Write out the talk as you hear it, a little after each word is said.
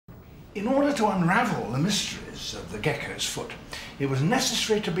In order to unravel the mysteries of the gecko's foot, it was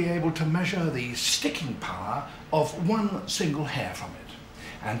necessary to be able to measure the sticking power of one single hair from it.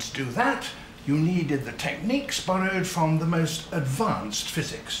 And to do that, you needed the techniques borrowed from the most advanced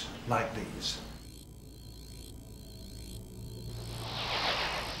physics, like these.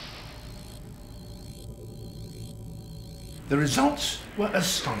 The results were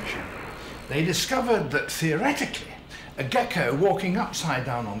astonishing. They discovered that theoretically, a gecko walking upside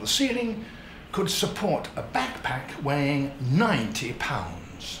down on the ceiling could support a backpack weighing 90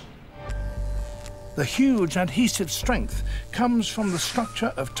 pounds. The huge adhesive strength comes from the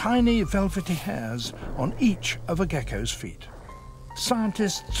structure of tiny velvety hairs on each of a gecko's feet.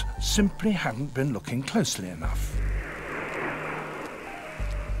 Scientists simply hadn't been looking closely enough.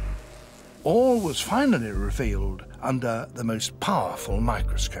 All was finally revealed under the most powerful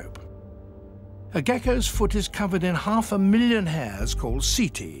microscope. A gecko's foot is covered in 500,000 hairs called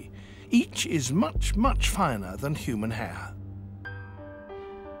setae. Each is much, much finer than human hair.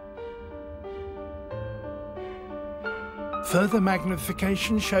 Further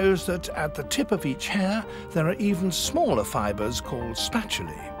magnification shows that at the tip of each hair there are even smaller fibers called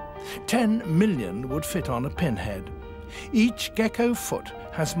spatulae. 10 million would fit on a pinhead. Each gecko foot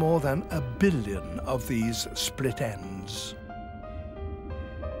has more than 1 billion of these split ends.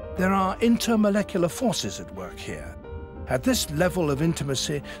 There are intermolecular forces at work here. At this level of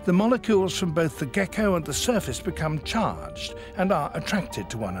intimacy, the molecules from both the gecko and the surface become charged and are attracted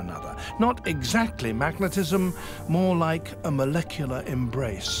to one another. Not exactly magnetism, more like a molecular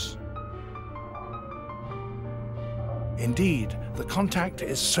embrace. Indeed, the contact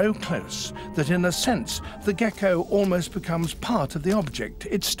is so close that in a sense, the gecko almost becomes part of the object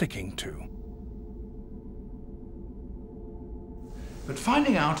it's sticking to. But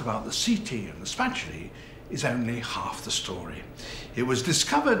finding out about the setae and the spatulae is only half the story. It was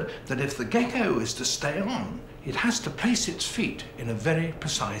discovered that if the gecko is to stay on, it has to place its feet in a very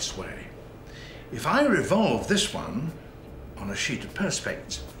precise way. If I revolve this one on a sheet of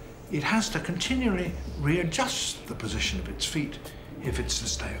perspex, it has to continually readjust the position of its feet if it's to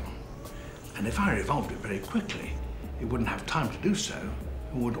stay on. And if I revolved it very quickly, it wouldn't have time to do so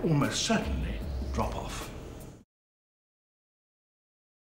and would almost certainly drop off.